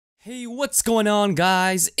Hey, what's going on,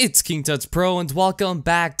 guys? It's KingTutsPro and welcome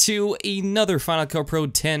back to another Final Cut Pro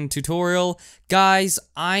 10 tutorial. Guys,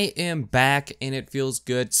 I am back and it feels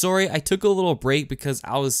good. Sorry, I took a little break because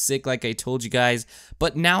I was sick like I told you guys,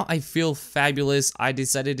 but now I feel fabulous. I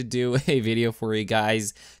decided to do a video for you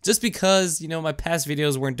guys just because, you know, my past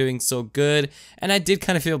videos weren't doing so good and I did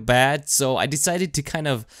kind of feel bad, so I decided to kind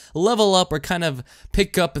of level up or kind of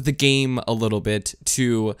pick up the game a little bit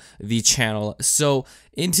to the channel. So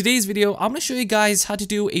in today's video, I'm going to show you guys how to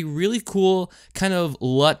do a really cool kind of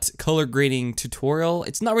LUT color grading tutorial.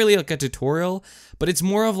 It's not really like a tutorial, but it's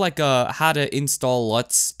more of like a how to install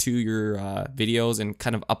LUTs to your videos and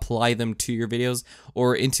kind of apply them to your videos,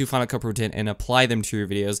 or into Final Cut Pro 10 and apply them to your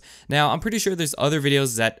videos. Now, I'm pretty sure there's other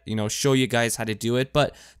videos that, you know, show you guys how to do it,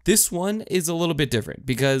 but this one is a little bit different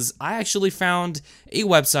because I actually found a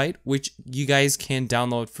website which you guys can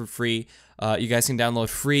download for free. You guys can download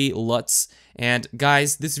free LUTs. And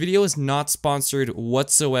guys, this video is not sponsored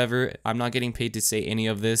whatsoever. I'm not getting paid to say any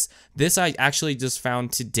of this. This I actually just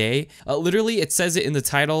found today. Literally, it says it in the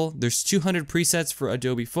title. There's 200 presets for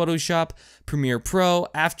Adobe Photoshop, Premiere Pro,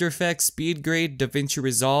 After Effects, SpeedGrade, DaVinci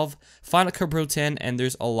Resolve, Final Cut Pro 10, and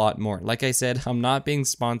there's a lot more. Like I said, I'm not being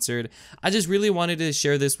sponsored. I just really wanted to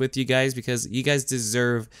share this with you guys because you guys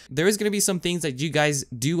deserve. There is going to be some things that you guys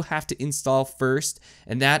do have to install first,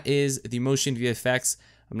 and that is the motionVFX.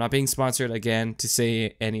 I'm not being sponsored again to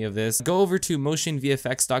say any of this. Go over to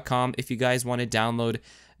motionVFX.com if you guys want to download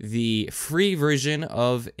the free version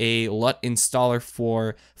of a LUT installer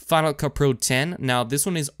for Final Cut Pro 10. Now, this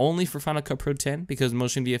one is only for Final Cut Pro 10 because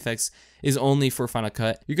motionVFX is only for Final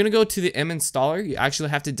Cut. You're going to go to the M installer. You actually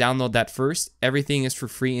have to download that first. Everything is for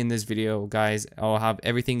free in this video, guys. I'll have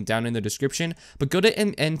everything down in the description. But go to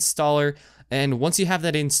M installer. And once you have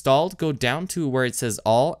that installed, go down to where it says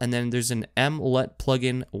all, and then there's an LUT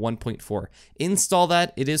plugin 1.4. Install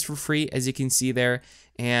that. It is for free, as you can see there,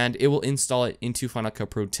 and it will install it into Final Cut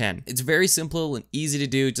Pro 10. It's very simple and easy to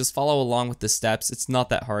do. Just follow along with the steps. It's not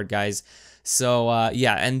that hard, guys. So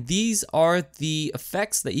yeah, and these are the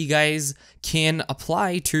effects that you guys can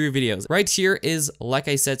apply to your videos. Right here is, like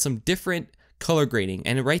I said, some different color grading,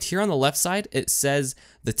 and right here on the left side it says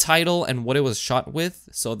the title and what it was shot with.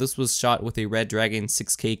 So this was shot with a Red Dragon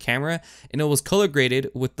 6K camera, and it was color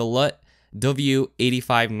graded with the LUT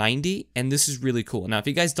W8590, and this is really cool. Now, if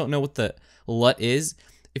you guys don't know what the LUT is,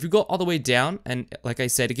 if you go all the way down, and like I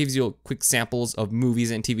said, it gives you quick samples of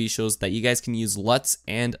movies and TV shows that you guys can use LUTs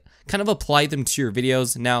and kind of apply them to your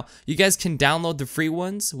videos. Now, you guys can download the free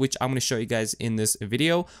ones, which I'm going to show you guys in this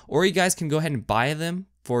video, or you guys can go ahead and buy them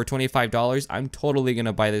for $25. I'm totally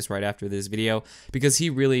gonna buy this right after this video because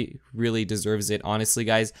he really deserves it, honestly,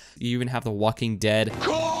 guys. You even have the Walking Dead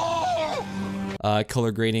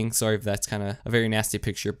color grading. Sorry if that's kind of a very nasty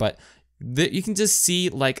picture, but you can just see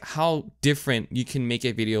like how different you can make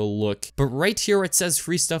a video look. But right here where it says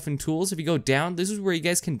free stuff and tools, if you go down, this is where you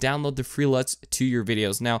guys can download the free LUTs to your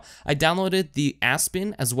videos. Now, I downloaded the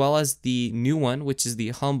Aspen as well as the new one, which is the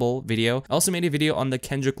Humble video. I also made a video on the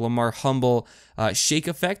Kendrick Lamar Humble shake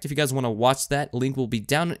effect. If you guys want to watch that, link will be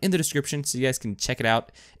down in the description so you guys can check it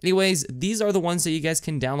out. Anyways, these are the ones that you guys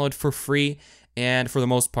can download for free. And for the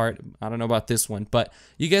most part, I don't know about this one, but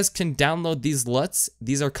you guys can download these LUTs.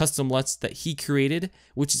 These are custom LUTs that he created,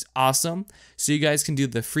 which is awesome. So you guys can do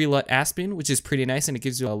the free LUT Aspen, which is pretty nice, and it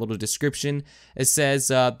gives you a little description. It says,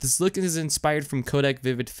 this look is inspired from Kodak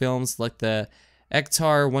Vivid films like the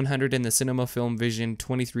Ektar 100 and the Cinema Film Vision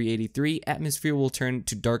 2383. Atmosphere will turn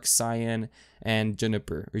to dark cyan and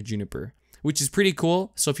juniper, which is pretty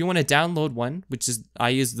cool. So if you want to download one, which is, I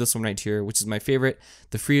use this one right here, which is my favorite,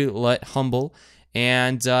 the free LUT Humble.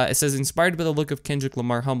 And it says, inspired by the look of Kendrick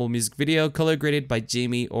Lamar Humble music video, color graded by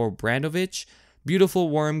Jamie Obrandovich. Beautiful,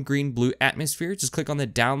 warm, green, blue atmosphere. Just click on the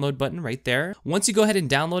download button right there. Once you go ahead and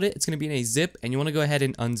download it, it's going to be in a zip, and you want to go ahead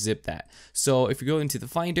and unzip that. So if you go into the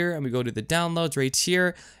Finder and we go to the downloads right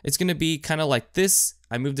here, it's going to be kind of like this.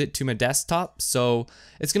 I moved it to my desktop, so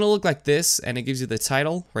it's going to look like this, and it gives you the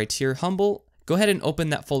title right here, Humble. Go ahead and open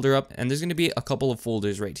that folder up, and there's going to be a couple of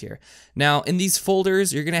folders right here. Now, in these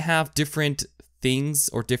folders, you're going to have different things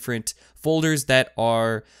or different folders that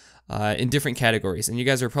are in different categories, and you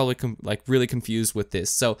guys are probably like really confused with this.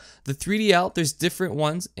 So the 3DL, there's different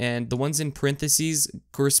ones, and the ones in parentheses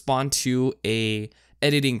correspond to a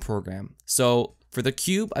editing program. So for the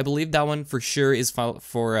Cube, I believe that one for sure is for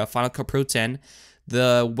Final Cut Pro 10.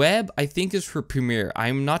 The web, I think, is for Premiere.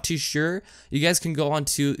 I'm not too sure. You guys can go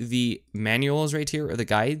onto the manuals right here, or the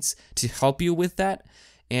guides, to help you with that.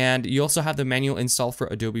 And you also have the manual install for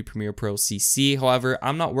Adobe Premiere Pro CC. However,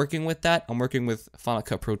 I'm not working with that. I'm working with Final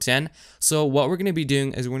Cut Pro 10. So what we're going to be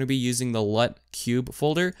doing is we're going to be using the LUT cube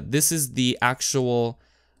folder. This is the actual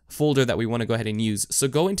folder that we want to go ahead and use. So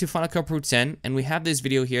go into Final Cut Pro 10, and we have this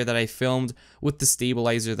video here that I filmed with the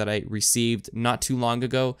stabilizer that I received not too long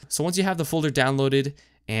ago. So once you have the folder downloaded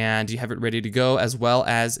and you have it ready to go, as well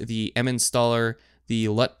as the M installer, the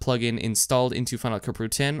LUT plugin installed into Final Cut Pro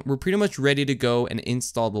 10, we're pretty much ready to go and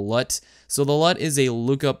install the LUT. So the LUT is a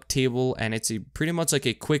lookup table, and it's pretty much like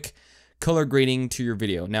a quick color grading to your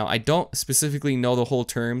video. Now, I don't specifically know the whole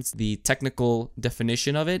terms, the technical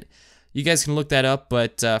definition of it. You guys can look that up,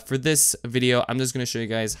 but for this video, I'm just going to show you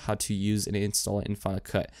guys how to use and install it in Final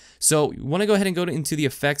Cut. So you want to go ahead and go into the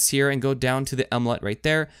effects here and go down to the LUT right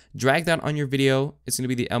there. Drag that on your video. It's going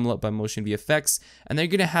to be the LUT by motionVFX. And then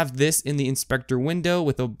you're going to have this in the inspector window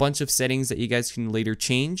with a bunch of settings that you guys can later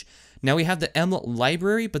change. Now we have the LUT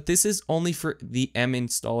library, but this is only for the M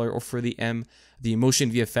installer or for the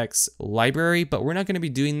motionVFX library, but we're not going to be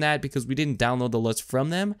doing that because we didn't download the LUTs from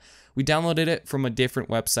them. We downloaded it from a different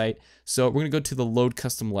website. So we're going to go to the load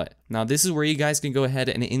custom LUT. Now this is where you guys can go ahead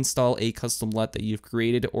and install a custom LUT that you've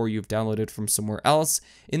created or you've downloaded from somewhere else.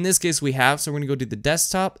 In this case we have, so we're going to go to the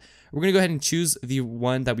desktop. We're going to go ahead and choose the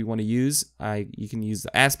one that we want to use. You can use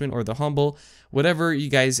the Aspen or the Humble, whatever you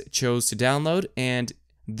guys chose to download, and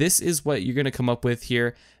this is what you're going to come up with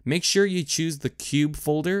here. Make sure you choose the cube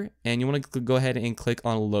folder, and you want to go ahead and click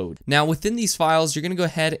on load. Now within these files, you're going to go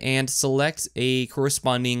ahead and select a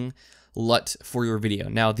corresponding LUT for your video.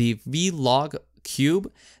 Now the vlog cube,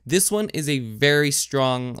 this one is a very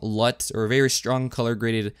strong LUT or a very strong color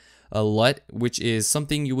graded LUT, which is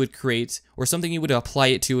something you would create or something you would apply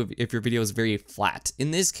it to if your video is very flat.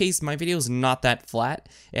 In this case, my video is not that flat.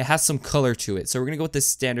 It has some color to it. So we're going to go with the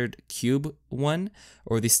standard cube one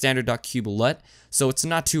or the standard.cube LUT. So it's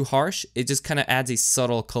not too harsh. It just kind of adds a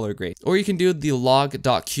subtle color grade. Or you can do the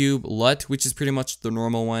log.cube LUT, which is pretty much the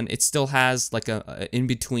normal one. It still has like a in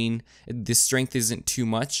between. The strength isn't too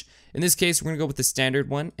much. In this case, we're going to go with the standard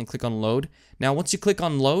one and click on load. Now, once you click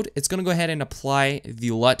on load, it's going to go ahead and apply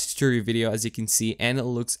the LUT to your video, as you can see, and it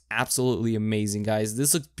looks absolutely amazing, guys.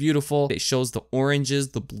 This looks beautiful. It shows the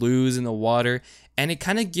oranges, the blues in the water, and it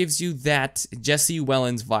kind of gives you that Jesse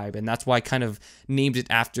Wellens vibe, and that's why I kind of named it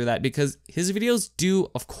after that, because his videos do,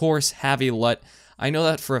 of course, have a LUT. I know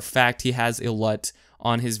that for a fact he has a LUT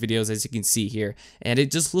on his videos, as you can see here, and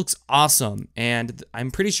it just looks awesome. And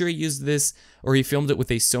I'm pretty sure he used this, or he filmed it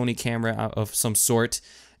with a Sony camera of some sort,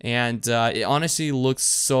 and it honestly looks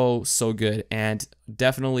so good, and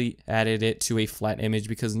definitely added it to a flat image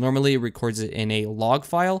because normally it records it in a log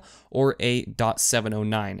file or a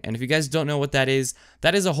 .709. And if you guys don't know what that is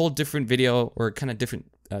a whole different video or kind of different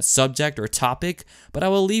subject or topic, but I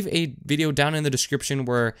will leave a video down in the description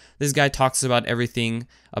where this guy talks about everything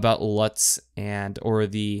about LUTs and or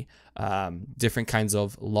the different kinds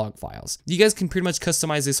of log files. You guys can pretty much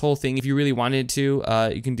customize this whole thing if you really wanted to.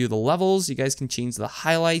 You can do the levels, you guys can change the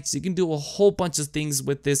highlights, you can do a whole bunch of things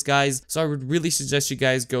with this, guys. So I would really suggest you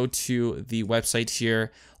guys go to the website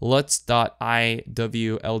here,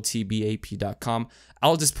 luts.iwltbap.com.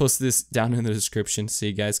 I'll just post this down in the description so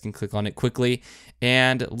you guys can click on it quickly.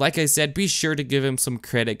 And like I said, be sure to give him some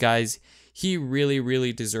credit, guys. He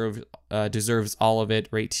really deserves all of it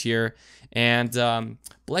right here. And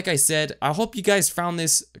like I said, I hope you guys found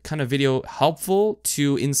this kind of video helpful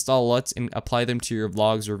to install LUTs and apply them to your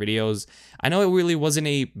vlogs or videos. I know it really wasn't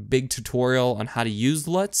a big tutorial on how to use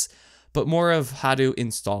LUTs, but more of how to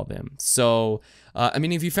install them. So, I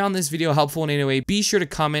mean, if you found this video helpful in any way, be sure to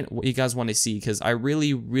comment what you guys want to see, because I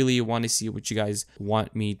really want to see what you guys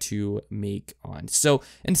want me to make on. So,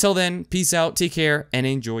 until then, peace out, take care, and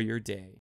enjoy your day.